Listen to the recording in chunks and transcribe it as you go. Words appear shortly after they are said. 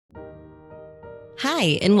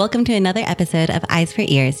Hi, and welcome to another episode of Eyes for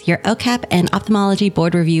Ears, your OCAP and Ophthalmology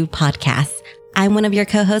Board Review podcast. I'm one of your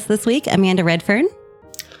co-hosts this week, Amanda Redfern.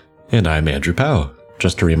 And I'm Andrew Powell.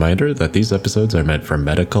 Just a reminder that these episodes are meant for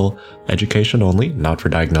medical education only, not for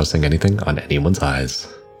diagnosing anything on anyone's eyes.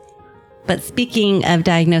 But speaking of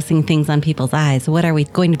diagnosing things on people's eyes, what are we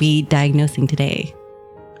going to be diagnosing today?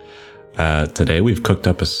 Today we've cooked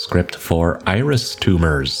up a script for iris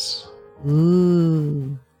tumors.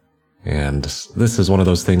 Ooh. And this is one of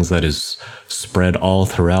those things that is spread all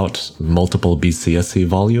throughout multiple BCSC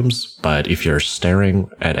volumes. But if you're staring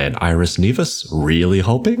at an iris nevus, really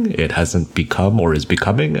hoping it hasn't become or is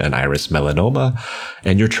becoming an iris melanoma,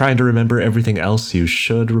 and you're trying to remember everything else you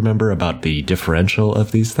should remember about the differential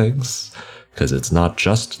of these things, because it's not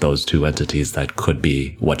just those two entities that could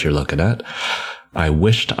be what you're looking at, I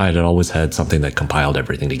wished I'd always had something that compiled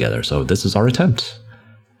everything together. So this is our attempt.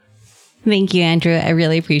 Thank you, Andrew. I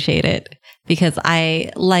really appreciate it because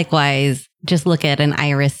I likewise just look at an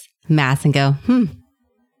iris mass and go,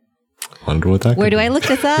 Wonder what that where do I look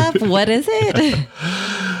this up? What is it?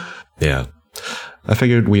 Yeah. I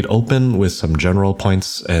figured we'd open with some general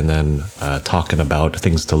points and then talking about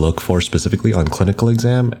things to look for specifically on clinical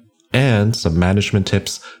exam and some management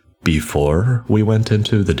tips before we went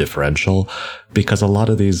into the differential, because a lot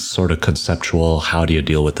of these sort of conceptual, how do you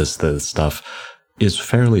deal with this stuff is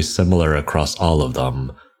fairly similar across all of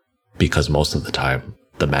them, because most of the time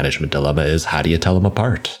the management dilemma is how do you tell them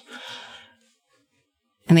apart?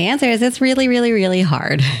 And the answer is it's really, really, really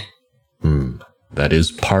hard. That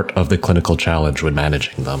is part of the clinical challenge when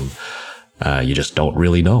managing them. You just don't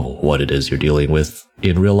really know what it is you're dealing with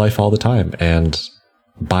in real life all the time. And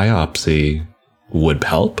biopsy would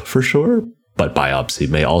help for sure, but biopsy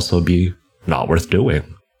may also be not worth doing.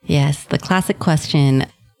 Yes, the classic question,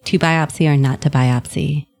 to biopsy or not to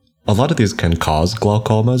biopsy? A lot of these can cause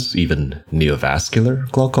glaucomas, even neovascular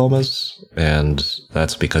glaucomas, and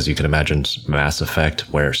that's because you can imagine mass effect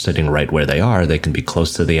where sitting right where they are, they can be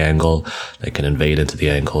close to the angle, they can invade into the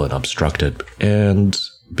angle and obstruct it. And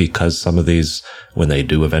because some of these, when they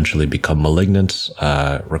do eventually become malignant,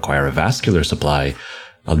 require a vascular supply,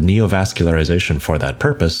 a neovascularization for that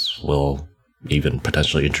purpose will even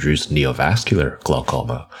potentially introduce neovascular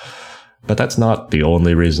glaucoma. But that's not the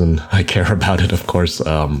only reason I care about it, of course.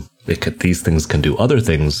 These things can do other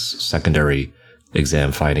things. Secondary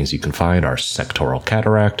exam findings you can find are sectoral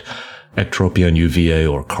cataract, ectropia and UVA,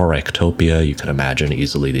 or chorectopia. You can imagine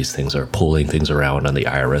easily these things are pulling things around on the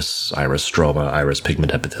iris stroma, iris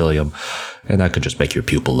pigment epithelium, and that could just make your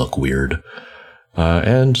pupil look weird.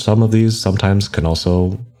 And some of these sometimes can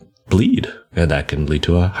also bleed, and that can lead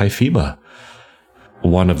to a hyphema.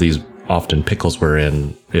 One of these often pickles we're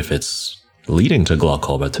in, if it's leading to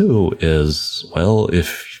glaucoma too, is, well,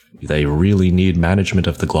 if they really need management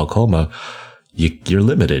of the glaucoma, you're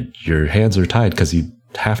limited. Your hands are tied because you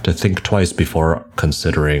have to think twice before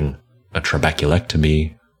considering a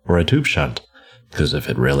trabeculectomy or a tube shunt. Because if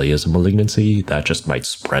it really is a malignancy, that just might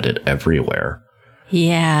spread it everywhere.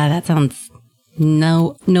 Yeah, that sounds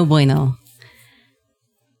no bueno.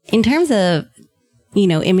 In terms of,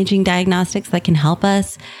 imaging diagnostics that can help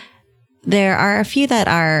us, there are a few that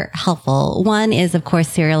are helpful. One is, of course,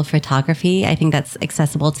 serial photography. I think that's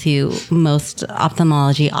accessible to most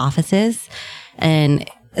ophthalmology offices, and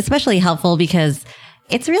especially helpful because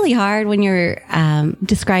it's really hard when you're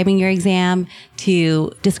describing your exam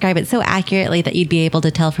to describe it so accurately that you'd be able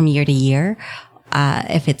to tell from year to year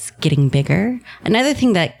if it's getting bigger. Another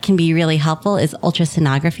thing that can be really helpful is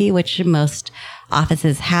ultrasonography, which most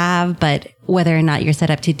offices have, but whether or not you're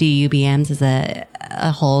set up to do UBMs is a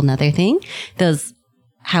whole nother thing. Those,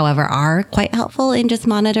 however, are quite helpful in just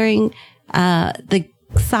monitoring the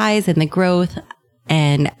size and the growth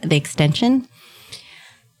and the extension.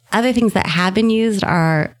 Other things that have been used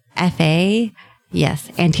are FA.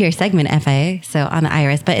 Yes, anterior segment FA, so on the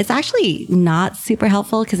iris, but it's actually not super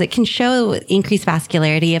helpful because it can show increased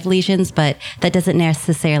vascularity of lesions, but that doesn't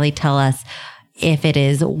necessarily tell us if it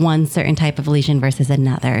is one certain type of lesion versus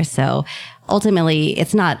another. So ultimately,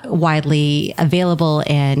 it's not widely available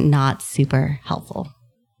and not super helpful.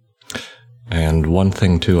 And one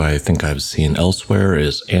thing, too, I think I've seen elsewhere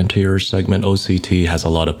is anterior segment OCT has a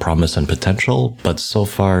lot of promise and potential, but so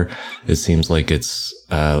far it seems like it's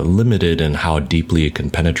limited in how deeply it can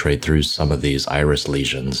penetrate through some of these iris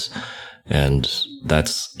lesions. And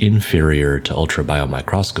that's inferior to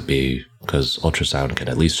ultrabiomicroscopy because ultrasound can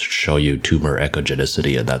at least show you tumor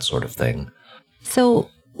echogenicity and that sort of thing. So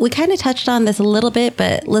we kind of touched on this a little bit,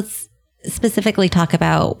 but let's specifically talk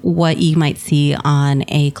about what you might see on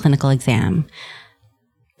a clinical exam.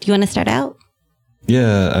 Do you want to start out?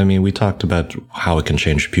 Yeah, I mean, we talked about how it can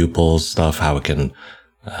change pupils, stuff, how it can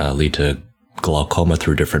lead to glaucoma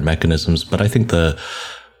through different mechanisms. But I think the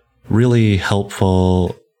really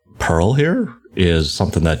helpful pearl here is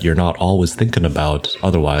something that you're not always thinking about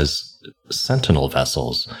otherwise, sentinel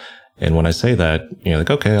vessels. And when I say that, you're like,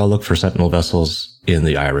 okay, I'll look for sentinel vessels in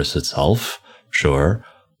the iris itself. Sure.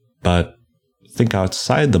 But think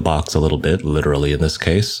outside the box a little bit, literally in this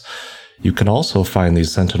case. You can also find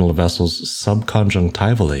these sentinel vessels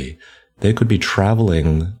subconjunctivally. They could be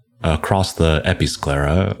traveling across the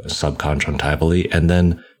episclera subconjunctivally and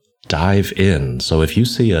then dive in. So if you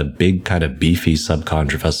see a big kind of beefy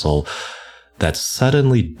subconjunctival vessel that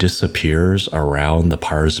suddenly disappears around the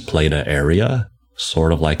pars plana area,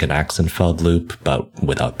 sort of like an Axenfeld loop, but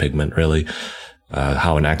without pigment really,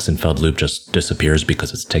 how an Axenfeld loop just disappears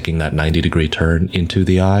because it's taking that 90-degree turn into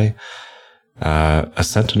the eye. A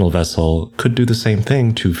sentinel vessel could do the same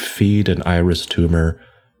thing to feed an iris tumor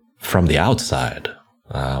from the outside.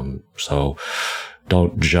 So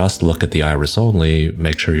don't just look at the iris only.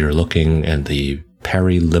 Make sure you're looking in the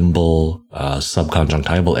perilimbal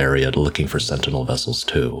subconjunctival area, looking for sentinel vessels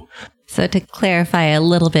too. So to clarify a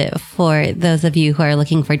little bit for those of you who are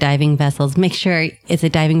looking for diving vessels, make sure it's a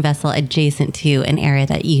diving vessel adjacent to an area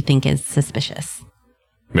that you think is suspicious.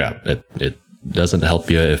 Yeah, it doesn't help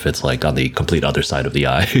you if it's like on the complete other side of the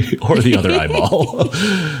eye or the other eyeball.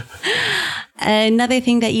 Another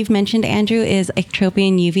thing that you've mentioned, Andrew, is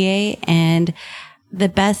ectropion UVA. And the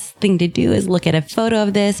best thing to do is look at a photo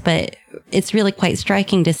of this, but it's really quite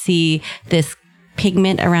striking to see this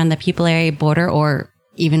pigment around the pupillary border or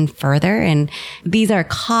even further. And these are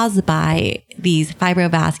caused by these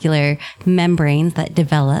fibrovascular membranes that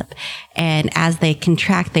develop. And as they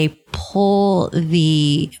contract, they pull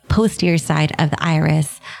the posterior side of the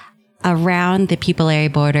iris around the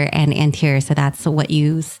pupillary border and anterior. So that's why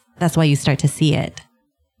you start to see it.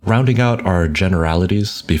 Rounding out our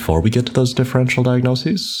generalities before we get to those differential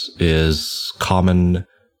diagnoses is common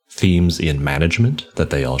themes in management that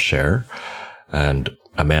they all share. And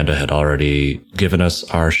Amanda had already given us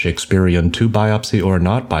our Shakespearean to biopsy or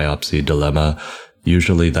not biopsy dilemma.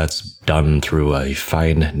 Usually that's done through a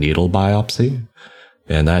fine needle biopsy.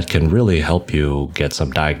 And that can really help you get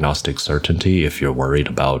some diagnostic certainty if you're worried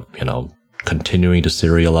about, continuing to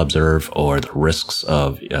serial observe or the risks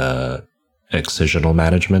of excisional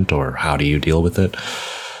management or how do you deal with it.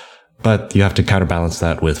 But you have to counterbalance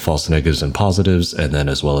that with false negatives and positives, and then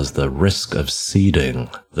as well as the risk of seeding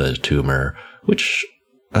the tumor, which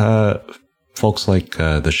folks like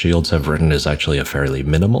the Shields have written is actually a fairly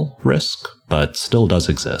minimal risk, but still does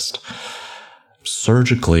exist.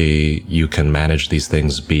 Surgically, you can manage these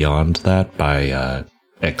things beyond that by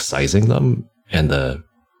excising them, and the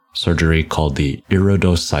surgery called the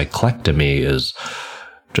iridocyclectomy is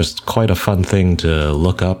just quite a fun thing to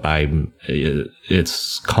look up.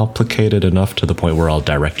 It's complicated enough to the point where I'll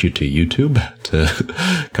direct you to YouTube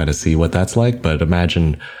to kind of see what that's like. But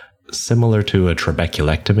imagine similar to a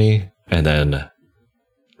trabeculectomy, and then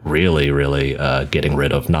really getting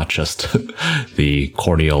rid of not just the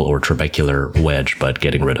corneal or trabecular wedge, but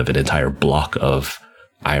getting rid of an entire block of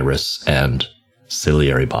iris and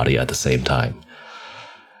ciliary body at the same time.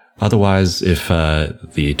 Otherwise, if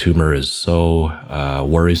the tumor is so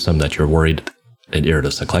worrisome that you're worried an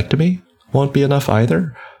iridocyclectomy won't be enough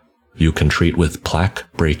either, you can treat with plaque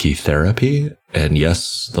brachytherapy. And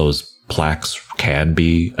yes, those plaques can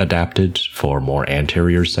be adapted for more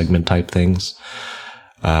anterior segment type things.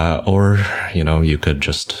 Or you could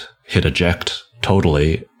just hit eject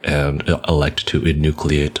totally and elect to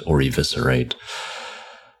enucleate or eviscerate.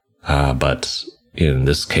 But in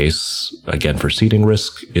this case, again, for seeding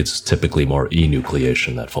risk, it's typically more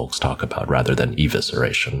enucleation that folks talk about rather than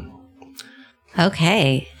evisceration.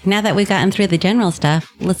 Okay, now that we've gotten through the general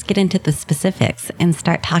stuff, let's get into the specifics and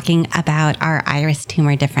start talking about our iris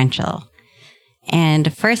tumor differential.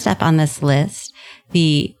 And first up on this list,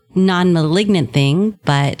 the non-malignant thing,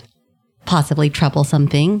 but possibly troublesome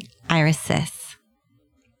thing, iris cysts.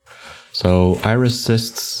 So iris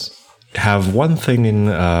cysts have one thing in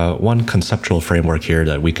one conceptual framework here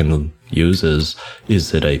that we can use is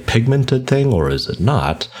it a pigmented thing or is it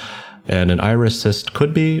not? And an iris cyst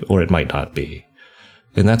could be or it might not be.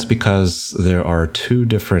 And that's because there are two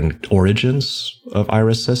different origins of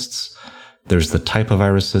iris cysts. There's the type of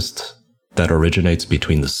iris cyst that originates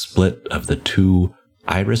between the split of the two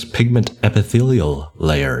iris pigment epithelial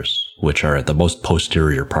layers, which are at the most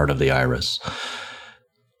posterior part of the iris.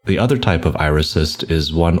 The other type of iris cyst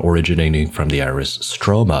is one originating from the iris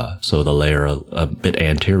stroma, so the layer a bit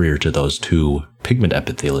anterior to those two pigment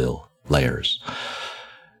epithelial layers.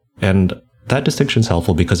 And that distinction is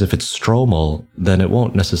helpful because if it's stromal, then it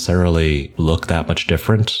won't necessarily look that much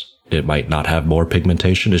different. It might not have more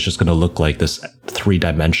pigmentation. It's just going to look like this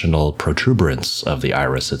three-dimensional protuberance of the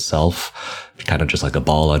iris itself, kind of just like a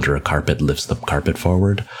ball under a carpet lifts the carpet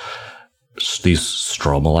forward. These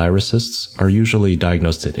stromal irises are usually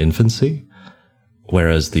diagnosed in infancy,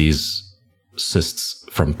 whereas these cysts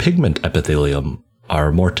from pigment epithelium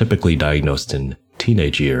are more typically diagnosed in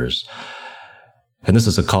teenage years. And this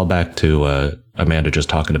is a callback to Amanda just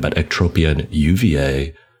talking about ectropia and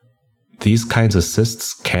uvea. These kinds of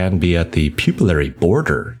cysts can be at the pupillary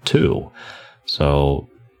border too. So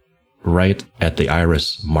right at the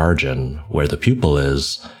iris margin where the pupil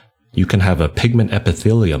is, you can have a pigment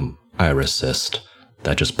epithelium iris cyst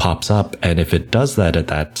that just pops up. And if it does that at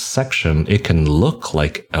that section, it can look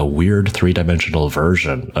like a weird three-dimensional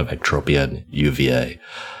version of ectropia and uvea.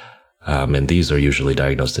 And these are usually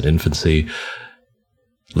diagnosed in infancy.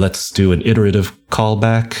 Let's do an iterative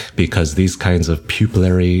callback because these kinds of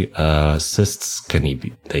pupillary cysts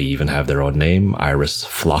they even have their own name, iris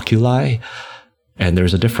flocculi. And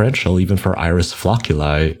there's a differential even for iris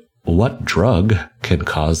flocculi. What drug can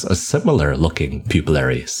cause a similar looking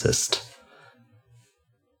pupillary cyst?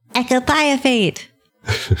 Ecothiopate.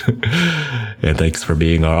 And thanks for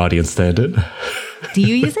being our audience stand-in. Do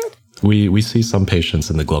you use it? We see some patients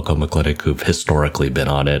in the glaucoma clinic who've historically been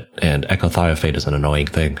on it, and ecothiopate is an annoying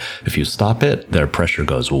thing. If you stop it, their pressure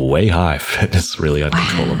goes way high. It's really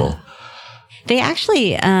uncontrollable. Wow. They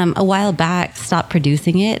actually, a while back, stopped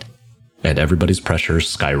producing it. And everybody's pressure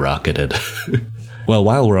skyrocketed. Well,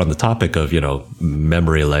 while we're on the topic of,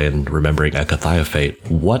 memory lane, remembering ecothiopate,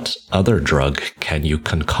 what other drug can you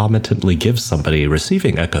concomitantly give somebody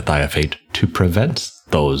receiving ecothiopate to prevent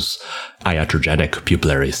those iatrogenic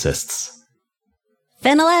pupillary cysts?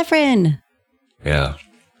 Phenylephrine. Yeah.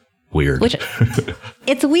 Weird. Which,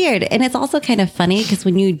 it's weird. And it's also kind of funny because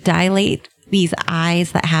when you dilate these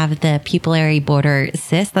eyes that have the pupillary border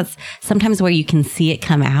cyst, that's sometimes where you can see it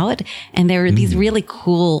come out. And there are these really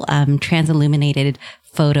cool transilluminated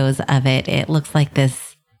photos of it. It looks like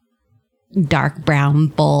this dark brown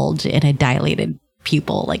bulge in a dilated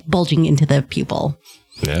pupil, like bulging into the pupil.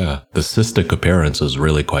 Yeah, the cystic appearance is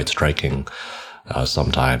really quite striking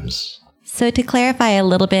sometimes. So to clarify a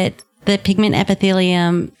little bit, the pigment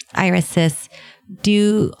epithelium iris cysts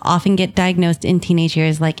do often get diagnosed in teenage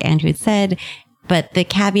years, like Andrew said, but the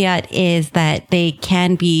caveat is that they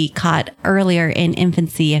can be caught earlier in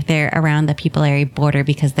infancy if they're around the pupillary border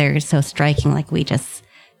because they're so striking, like we just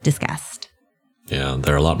discussed. Yeah,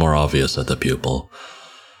 they're a lot more obvious at the pupil.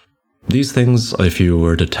 These things, if you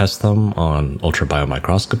were to test them on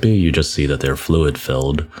ultrabiomicroscopy, you just see that they're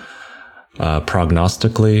fluid-filled.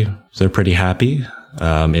 Prognostically, they're pretty happy.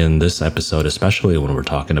 In this episode, especially when we're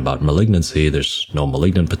talking about malignancy, there's no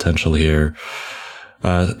malignant potential here.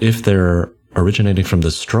 If they're originating from the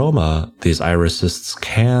stroma, these iris cysts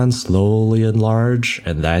can slowly enlarge,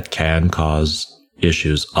 and that can cause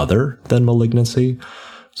issues other than malignancy.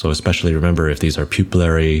 So especially remember, if these are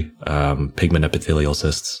pupillary pigment epithelial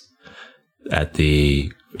cysts,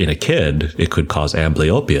 in a kid, it could cause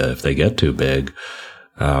amblyopia if they get too big.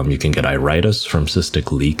 You can get iritis from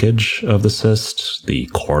cystic leakage of the cyst. The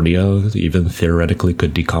cornea even theoretically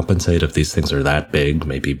could decompensate if these things are that big,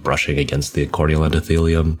 maybe brushing against the corneal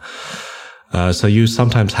endothelium. So you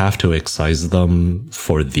sometimes have to excise them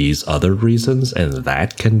for these other reasons, and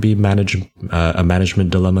that can be a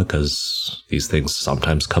management dilemma because these things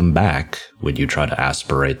sometimes come back when you try to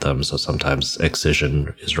aspirate them. So sometimes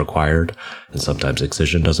excision is required, and sometimes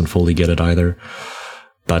excision doesn't fully get it either.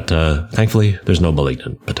 But thankfully, there's no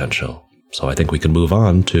malignant potential. So I think we can move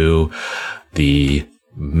on to the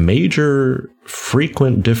major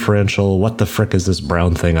frequent differential. What the frick is this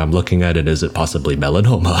brown thing I'm looking at? And is it possibly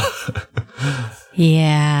melanoma?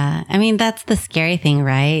 Yeah. I mean, that's the scary thing,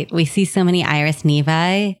 right? We see so many iris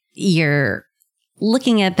nevi. You're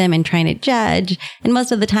looking at them and trying to judge. And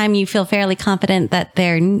most of the time you feel fairly confident that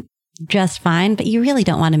they're just fine, but you really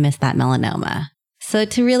don't want to miss that melanoma. So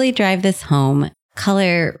to really drive this home,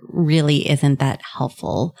 color really isn't that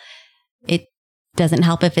helpful. It doesn't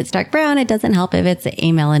help if it's dark brown. It doesn't help if it's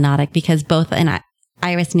amelanotic because both an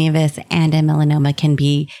iris nevus and a melanoma can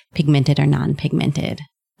be pigmented or non-pigmented.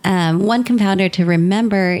 One confounder to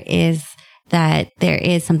remember is that there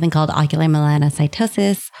is something called ocular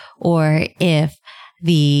melanocytosis, or if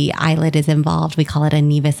the eyelid is involved, we call it a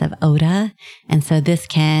nevus of Oda. And so this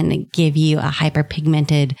can give you a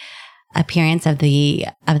hyperpigmented appearance of the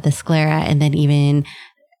sclera, and then even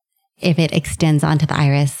if it extends onto the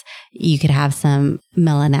iris, you could have some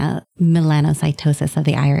melanocytosis of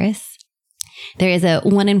the iris. There is a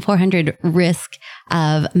 1 in 400 risk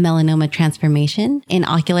of melanoma transformation in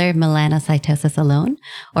ocular melanocytosis alone,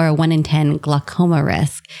 or a 1 in 10 glaucoma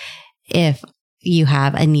risk if you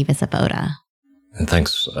have a nevus of Oda. And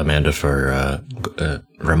thanks, Amanda, for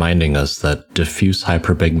reminding us that diffuse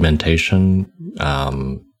hyperpigmentation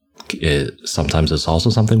sometimes is also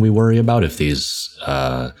something we worry about if these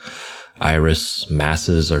iris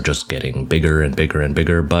masses are just getting bigger and bigger and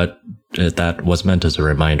bigger. But that was meant as a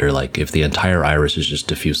reminder, like if the entire iris is just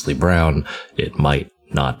diffusely brown, it might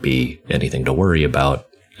not be anything to worry about.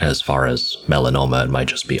 As far as melanoma, it might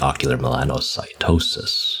just be ocular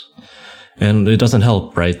melanocytosis. And it doesn't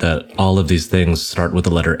help, right, that all of these things start with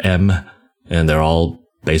the letter M, and they're all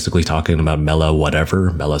basically talking about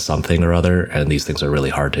mela something or other, and these things are really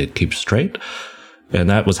hard to keep straight. And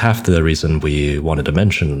that was half the reason we wanted to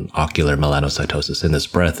mention ocular melanocytosis in this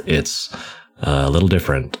breath. It's a little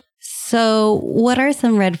different. So what are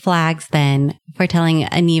some red flags then for telling a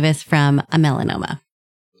nevus from a melanoma?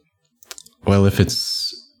 Well, if it's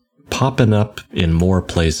popping up in more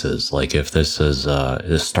places, like if this is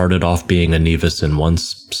this started off being a nevus in one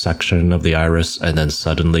section of the iris, and then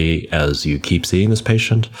suddenly, as you keep seeing this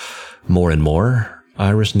patient, more and more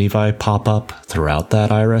iris nevi pop up throughout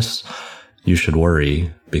that iris, you should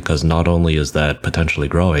worry, because not only is that potentially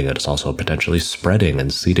growing, it's also potentially spreading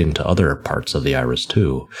and seeding to other parts of the iris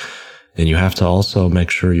too. And you have to also make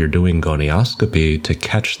sure you're doing gonioscopy to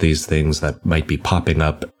catch these things that might be popping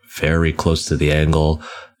up very close to the angle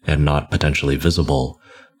and not potentially visible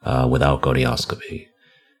without gonioscopy.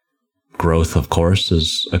 Growth, of course,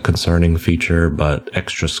 is a concerning feature, but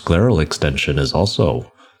extrascleral extension is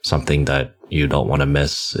also something that you don't want to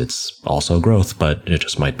miss. It's also growth, but it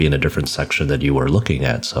just might be in a different section that you were looking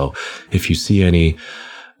at. So if you see any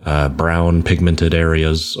brown pigmented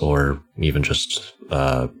areas, or even just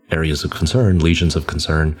areas of concern, lesions of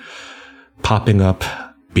concern, popping up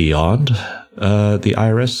beyond the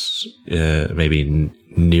iris, maybe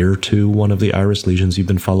near to one of the iris lesions you've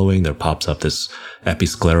been following, there pops up this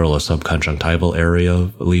episcleral or subconjunctival area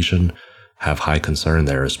of lesion, have high concern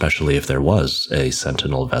there, especially if there was a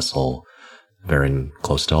sentinel vessel very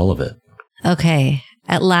close to all of it. Okay.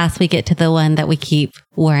 At last, we get to the one that we keep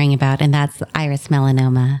worrying about, and that's iris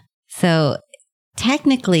melanoma. So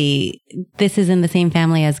technically, this is in the same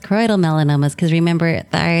family as choroidal melanomas, because remember,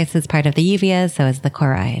 the iris is part of the uvea, so is the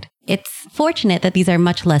choroid. It's fortunate that these are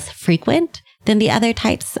much less frequent than the other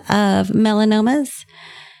types of melanomas.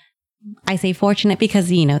 I say fortunate because,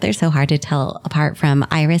 they're so hard to tell apart from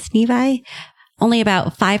iris nevi. Only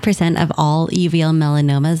about 5% of all uveal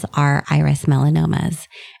melanomas are iris melanomas.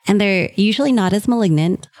 And they're usually not as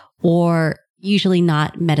malignant or usually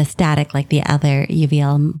not metastatic like the other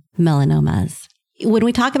uveal melanomas. When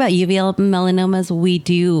we talk about uveal melanomas, we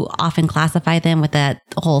do often classify them with that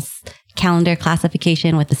whole calendar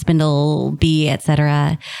classification with the spindle B,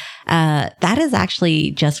 etc. That is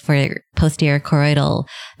actually just for posterior choroidal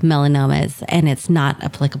melanomas, and it's not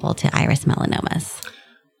applicable to iris melanomas.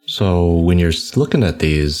 So when you're looking at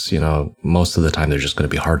these, most of the time they're just going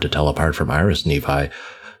to be hard to tell apart from iris nevi.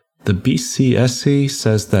 The BCSC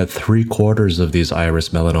says that 3/4 of these iris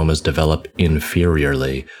melanomas develop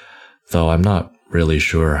inferiorly, though I'm not really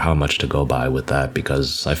sure how much to go by with that,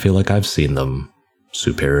 because I feel like I've seen them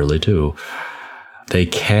superiorly too. They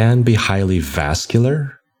can be highly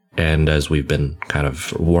vascular, and as we've been kind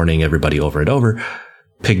of warning everybody over and over,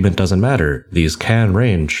 pigment doesn't matter. These can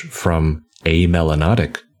range from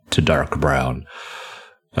amelanotic to dark brown.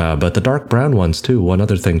 But the dark brown ones too, one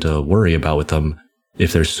other thing to worry about with them,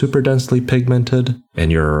 if they're super densely pigmented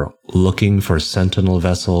and you're looking for sentinel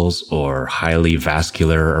vessels or highly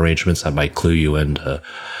vascular arrangements that might clue you in to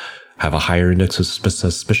have a higher index of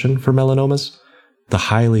suspicion for melanomas, the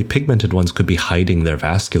highly pigmented ones could be hiding their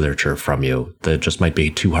vasculature from you. That just might be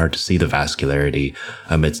too hard to see the vascularity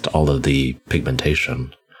amidst all of the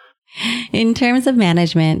pigmentation. In terms of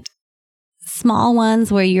management, small ones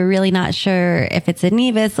where you're really not sure if it's a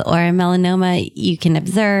nevus or a melanoma, you can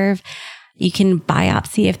observe. You can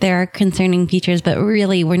biopsy if there are concerning features, but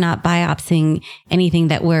really we're not biopsying anything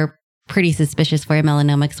that we're pretty suspicious for a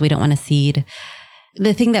melanoma because we don't want to seed.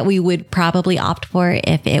 The thing that we would probably opt for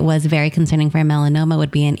if it was very concerning for a melanoma would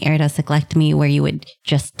be an iridocystectomy, where you would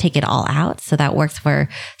just take it all out. So that works for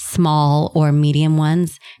small or medium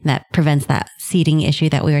ones. That prevents that seeding issue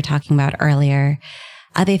that we were talking about earlier.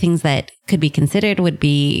 Other things that could be considered would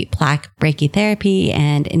be plaque brachytherapy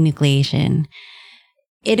and enucleation.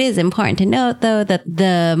 It is important to note, though, that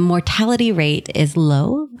the mortality rate is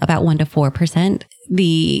low, about 1 to 4%.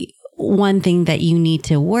 The one thing that you need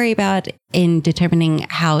to worry about in determining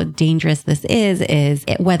how dangerous this is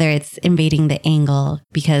whether it's invading the angle,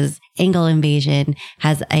 because angle invasion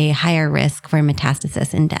has a higher risk for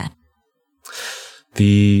metastasis and death.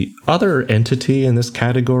 The other entity in this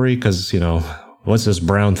category, because, what's this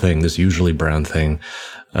brown thing, this usually brown thing?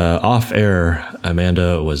 Off air,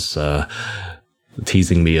 Amanda was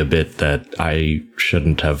teasing me a bit that I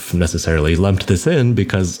shouldn't have necessarily lumped this in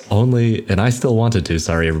because and I still wanted to,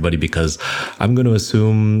 sorry everybody, because I'm going to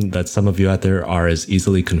assume that some of you out there are as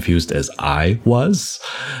easily confused as I was,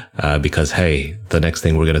 because, hey, the next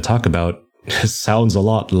thing we're going to talk about sounds a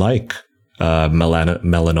lot like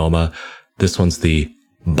melanoma. This one's the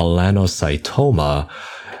melanocytoma.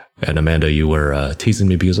 And Amanda, you were teasing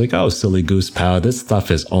me because oh, silly goose pal, this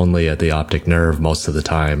stuff is only at the optic nerve most of the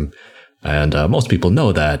time. And most people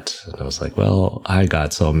know that. And I was like, well, I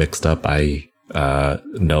got so mixed up. I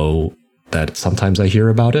know that sometimes I hear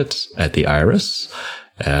about it at the iris,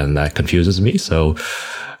 and that confuses me. So,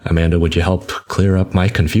 Amanda, would you help clear up my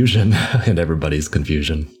confusion and everybody's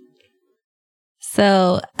confusion?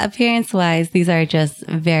 So, appearance-wise, these are just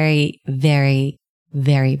very, very,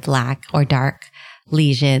 very black or dark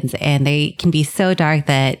lesions, and they can be so dark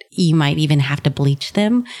that you might even have to bleach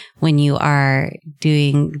them when you are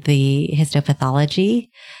doing the histopathology,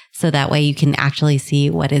 so that way you can actually see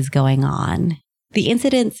what is going on. The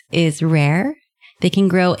incidence is rare. They can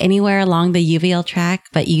grow anywhere along the uveal tract,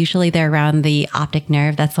 but usually they're around the optic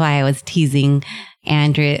nerve. That's why I was teasing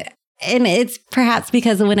Andrew. And it's perhaps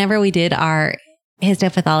because whenever we did our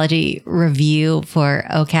histopathology review for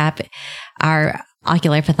OCAP, our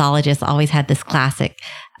ocular pathologist always had this classic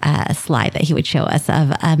slide that he would show us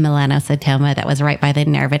of a melanocytoma that was right by the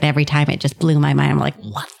nerve. And every time it just blew my mind. I'm like,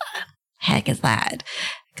 what the heck is that?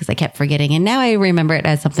 Because I kept forgetting. And now I remember it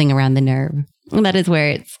as something around the nerve. And that is where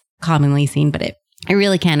it's commonly seen, but it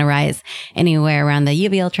really can arise anywhere around the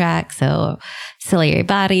uveal tract. So ciliary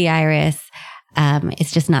body, iris.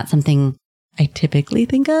 It's just not something I typically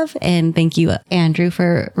think of. And thank you, Andrew,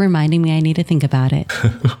 for reminding me I need to think about it.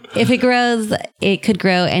 If it grows, it could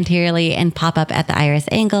grow anteriorly and pop up at the iris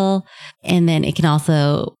angle. And then it can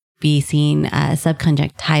also be seen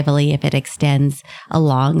subconjunctivally if it extends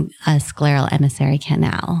along a scleral emissary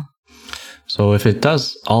canal. So if it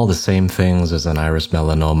does all the same things as an iris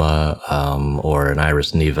melanoma or an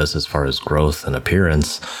iris nevus as far as growth and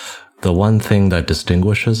appearance, the one thing that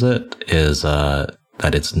distinguishes it is that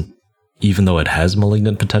it's, even though it has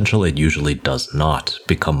malignant potential, it usually does not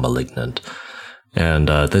become malignant. And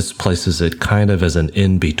this places it kind of as an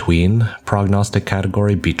in-between prognostic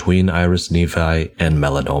category between iris nevi and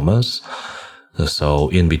melanomas. So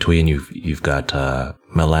in between, you've got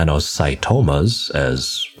melanocytomas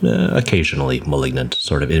as occasionally malignant,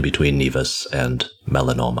 sort of in between nevus and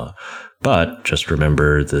melanoma. But just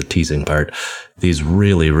remember the teasing part. These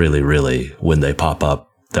really, really, really, when they pop up,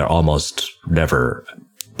 they're almost never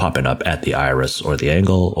popping up at the iris or the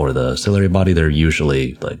angle or the ciliary body. They're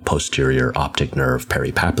usually like posterior optic nerve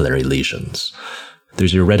peripapillary lesions.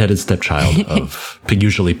 There's your redheaded stepchild of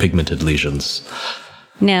usually pigmented lesions.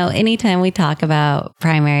 Now, anytime we talk about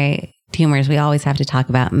primary tumors, we always have to talk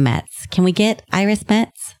about METs. Can we get iris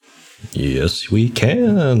METs? Yes, we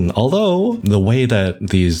can. Although the way that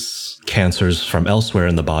these cancers from elsewhere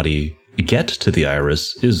in the body get to the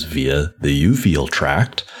iris is via the uveal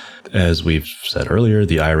tract. As we've said earlier,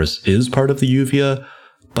 the iris is part of the uvea,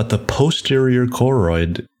 but the posterior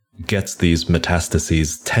choroid gets these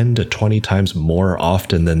metastases 10 to 20 times more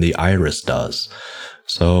often than the iris does.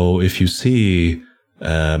 So if you see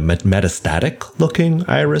a metastatic looking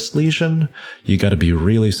iris lesion, you got to be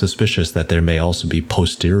really suspicious that there may also be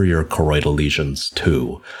posterior choroidal lesions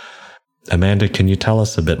too. Amanda, can you tell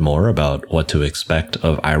us a bit more about what to expect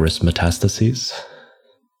of iris metastases?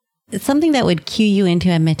 Something that would cue you into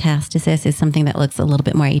a metastasis is something that looks a little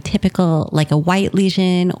bit more atypical, like a white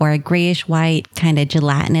lesion or a grayish white kind of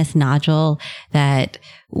gelatinous nodule that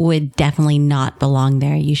would definitely not belong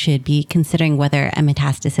there. You should be considering whether a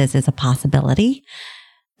metastasis is a possibility.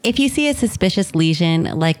 If you see a suspicious lesion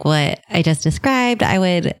like what I just described, I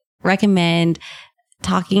would recommend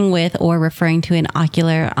talking with or referring to an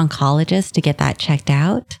ocular oncologist to get that checked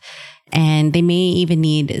out. And they may even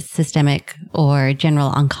need systemic or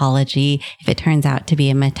general oncology if it turns out to be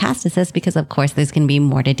a metastasis, because of course there's going to be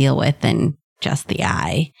more to deal with than just the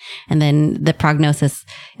eye. And then the prognosis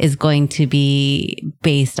is going to be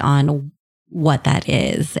based on what that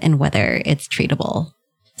is and whether it's treatable.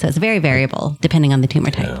 So it's very variable depending on the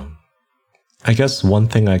tumor type. Yeah. I guess one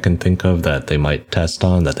thing I can think of that they might test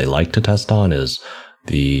on, that they like to test on, is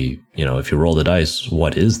if you roll the dice,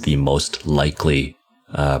 what is the most likely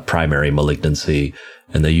primary malignancy,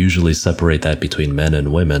 and they usually separate that between men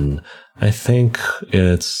and women. I think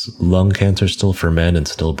it's lung cancer still for men and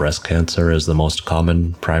still breast cancer is the most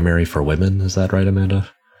common primary for women. Is that right, Amanda?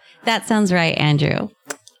 That sounds right, Andrew.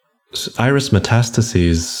 Iris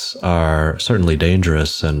metastases are certainly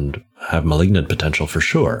dangerous and have malignant potential for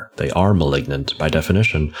sure. They are malignant by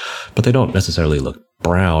definition, but they don't necessarily look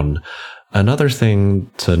brown. Another thing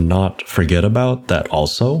to not forget about that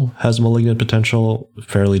also has malignant potential,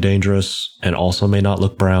 fairly dangerous, and also may not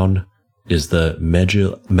look brown is the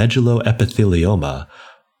meduloepithelioma.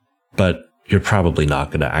 But you're probably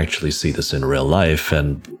not going to actually see this in real life.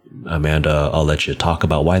 And Amanda, I'll let you talk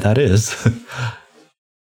about why that is.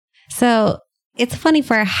 So it's funny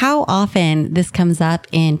for how often this comes up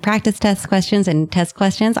in practice test questions and test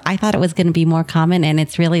questions. I thought it was going to be more common, and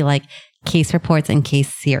it's really like case reports and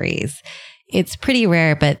case series. It's pretty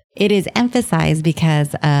rare, but it is emphasized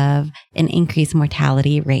because of an increased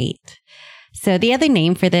mortality rate. So the other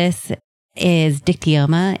name for this is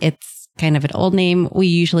dictyoma. It's kind of an old name. We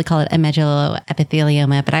usually call it a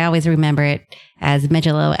meduloepithelioma, but I always remember it as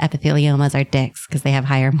meduloepitheliomas are dicks because they have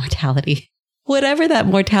higher mortality. Whatever that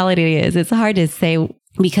mortality is, it's hard to say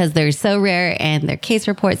because they're so rare and they're case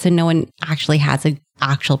reports, so no one actually has an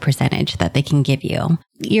actual percentage that they can give you.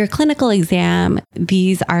 Your clinical exam,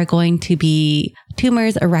 these are going to be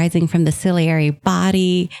tumors arising from the ciliary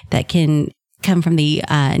body that can come from the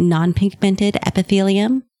non-pigmented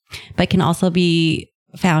epithelium, but can also be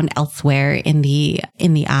found elsewhere in the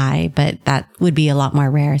eye, but that would be a lot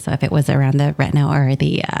more rare. So if it was around the retina or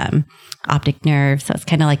the optic nerve, so it's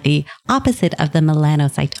kind of like the opposite of the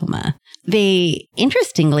melanocytoma. They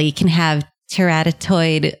interestingly can have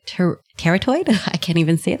teratoid, I can't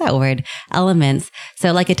even say that word, elements.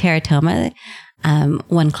 So like a teratoma,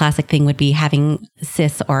 one classic thing would be having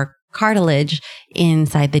cysts or cartilage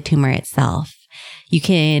inside the tumor itself. You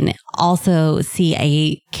can also see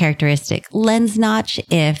a characteristic lens notch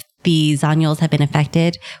if the zonules have been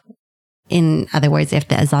affected. In other words, if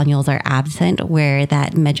the zonules are absent where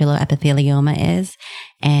that meduloepithelioma is,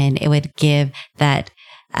 and it would give that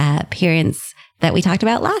appearance that we talked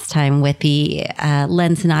about last time with the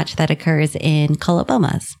lens notch that occurs in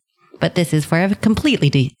colobomas. But this is for a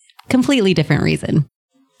completely different reason.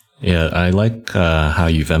 Yeah, I like how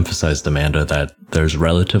you've emphasized, Amanda, that there's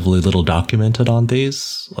relatively little documented on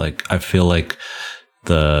these. Like, I feel like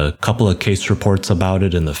the couple of case reports about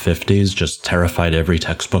it in the 50s just terrified every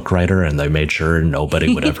textbook writer, and they made sure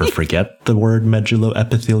nobody would ever forget the word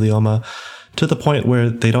meduloepithelioma, to the point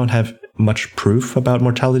where they don't have much proof about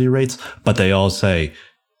mortality rates, but they all say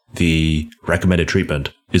the recommended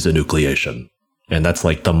treatment is enucleation. And that's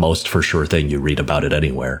like the most for sure thing you read about it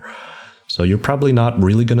anywhere. So you're probably not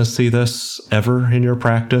really going to see this ever in your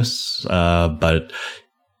practice. But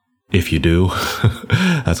if you do,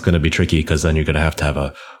 that's going to be tricky because then you're going to have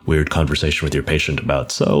a weird conversation with your patient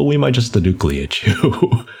about, so we might just enucleate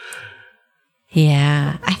you.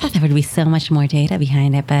 Yeah, I thought there would be so much more data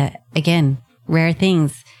behind it. But again, rare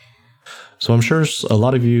things. So I'm sure a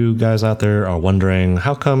lot of you guys out there are wondering,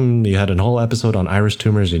 how come you had a whole episode on iris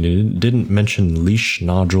tumors and you didn't mention leash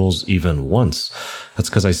nodules even once? That's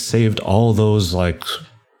because I saved all those like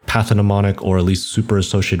pathognomonic or at least super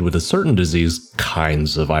associated with a certain disease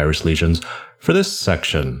kinds of iris lesions for this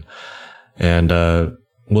section. And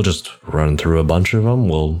we'll just run through a bunch of them.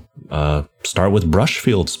 We'll start with brush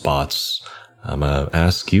field spots. I'm going to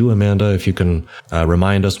ask you, Amanda, if you can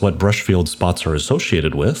remind us what brush field spots are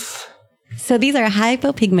associated with. So these are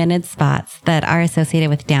hypopigmented spots that are associated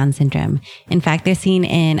with Down syndrome. In fact, they're seen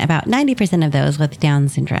in about 90% of those with Down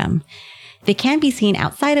syndrome. They can be seen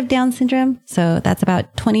outside of Down syndrome. So that's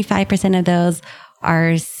about 25% of those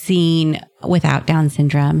are seen without Down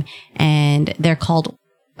syndrome. And they're called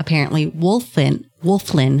apparently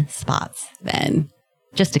Wolflin spots then,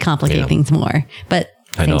 just to complicate things more. But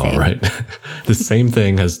I know, right? The same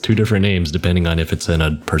thing has two different names depending on if it's in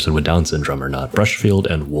a person with Down syndrome or not. Brushfield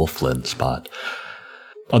and Wolflin spot.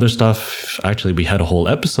 Other stuff, actually, we had a whole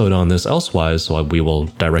episode on this elsewise, so we will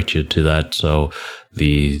direct you to that. So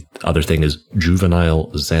the other thing is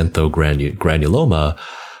juvenile xanthogranuloma.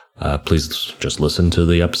 Please just listen to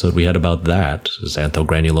the episode we had about that.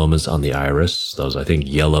 Xanthogranulomas on the iris. Those, I think,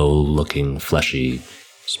 yellow-looking fleshy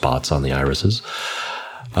spots on the irises.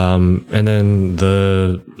 And then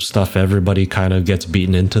the stuff everybody kind of gets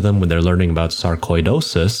beaten into them when they're learning about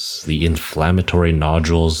sarcoidosis, the inflammatory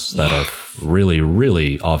nodules that are really,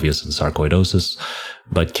 really obvious in sarcoidosis,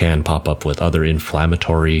 but can pop up with other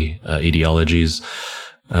inflammatory etiologies.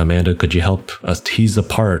 Amanda, could you help us tease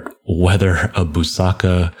apart whether a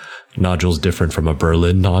Busaka nodule is different from a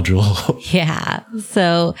Berlin nodule? Yeah.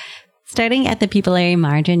 So Starting at the pupillary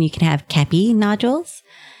margin, you can have Kepi nodules.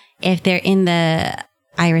 If they're in the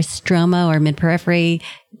iris stroma or mid-periphery,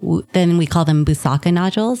 then we call them Busaka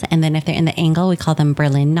nodules. And then if they're in the angle, we call them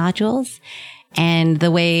Berlin nodules. And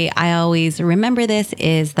the way I always remember this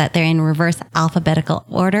is that they're in reverse alphabetical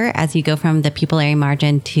order as you go from the pupillary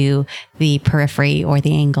margin to the periphery or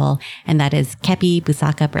the angle. And that is Kepi,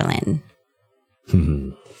 Busaka, Berlin.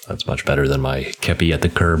 That's much better than my Kepi at the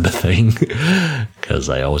curb thing, because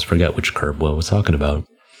I always forget which curb I was talking about.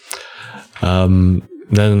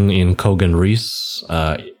 Then in Cogan-Reese,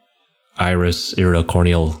 iris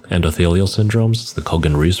iridocorneal endothelial syndromes, the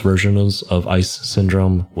Cogan-Reese versions of ICE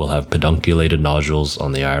syndrome, will have pedunculated nodules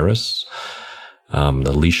on the iris.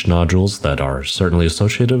 The leash nodules that are certainly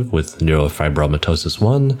associated with neurofibromatosis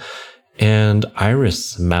 1, and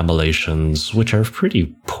iris mammillations, which are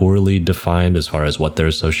pretty poorly defined as far as what they're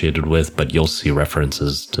associated with, but you'll see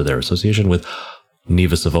references to their association with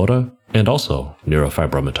nevus avota and also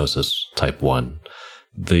neurofibromatosis type 1.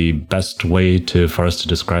 The best way for us to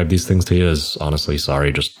describe these things to you is, honestly,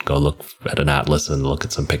 just go look at an atlas and look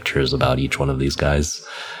at some pictures about each one of these guys.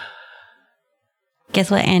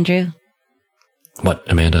 Guess what, Andrew? What,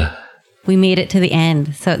 Amanda? We made it to the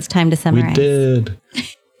end, so it's time to summarize. We did.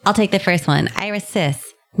 I'll take the first one. Iris cis,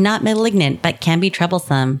 not malignant, but can be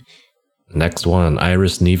troublesome. Next one,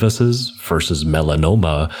 iris nevuses versus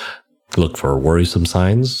melanoma. Look for worrisome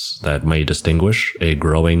signs that may distinguish a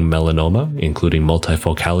growing melanoma, including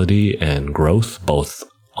multifocality and growth, both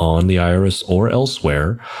on the iris or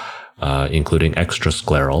elsewhere, including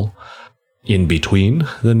extrascleral. In between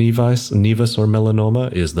the nevus or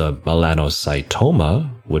melanoma is the melanocytoma,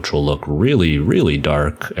 which will look really, really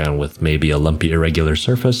dark and with maybe a lumpy irregular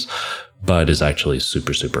surface, but is actually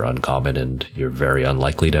super, super uncommon and you're very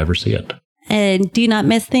unlikely to ever see it. And do not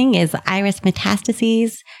miss thing is iris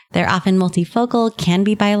metastases. They're often multifocal, can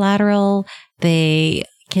be bilateral. They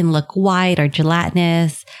can look white or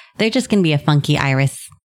gelatinous. They're just going to be a funky iris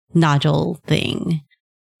nodule thing.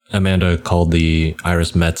 Amanda called the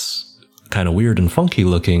iris mets kind of weird and funky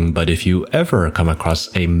looking, but if you ever come across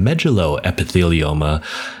a meduloepithelioma,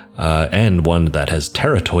 and one that has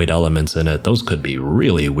teratoid elements in it, those could be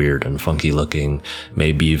really weird and funky looking,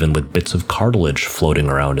 maybe even with bits of cartilage floating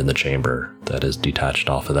around in the chamber that is detached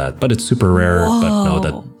off of that. But it's super rare. Whoa. But know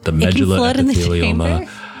that the meduloepithelioma,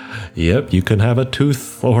 yep, you can have a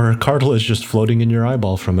tooth or cartilage just floating in your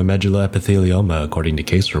eyeball from a meduloepithelioma, according to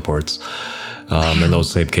case reports. And those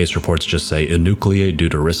same case reports just say enucleate due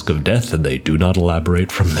to risk of death, and they do not elaborate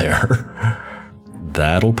from there.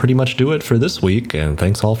 That'll pretty much do it for this week, and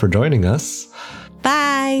thanks all for joining us.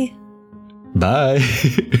 Bye. Bye.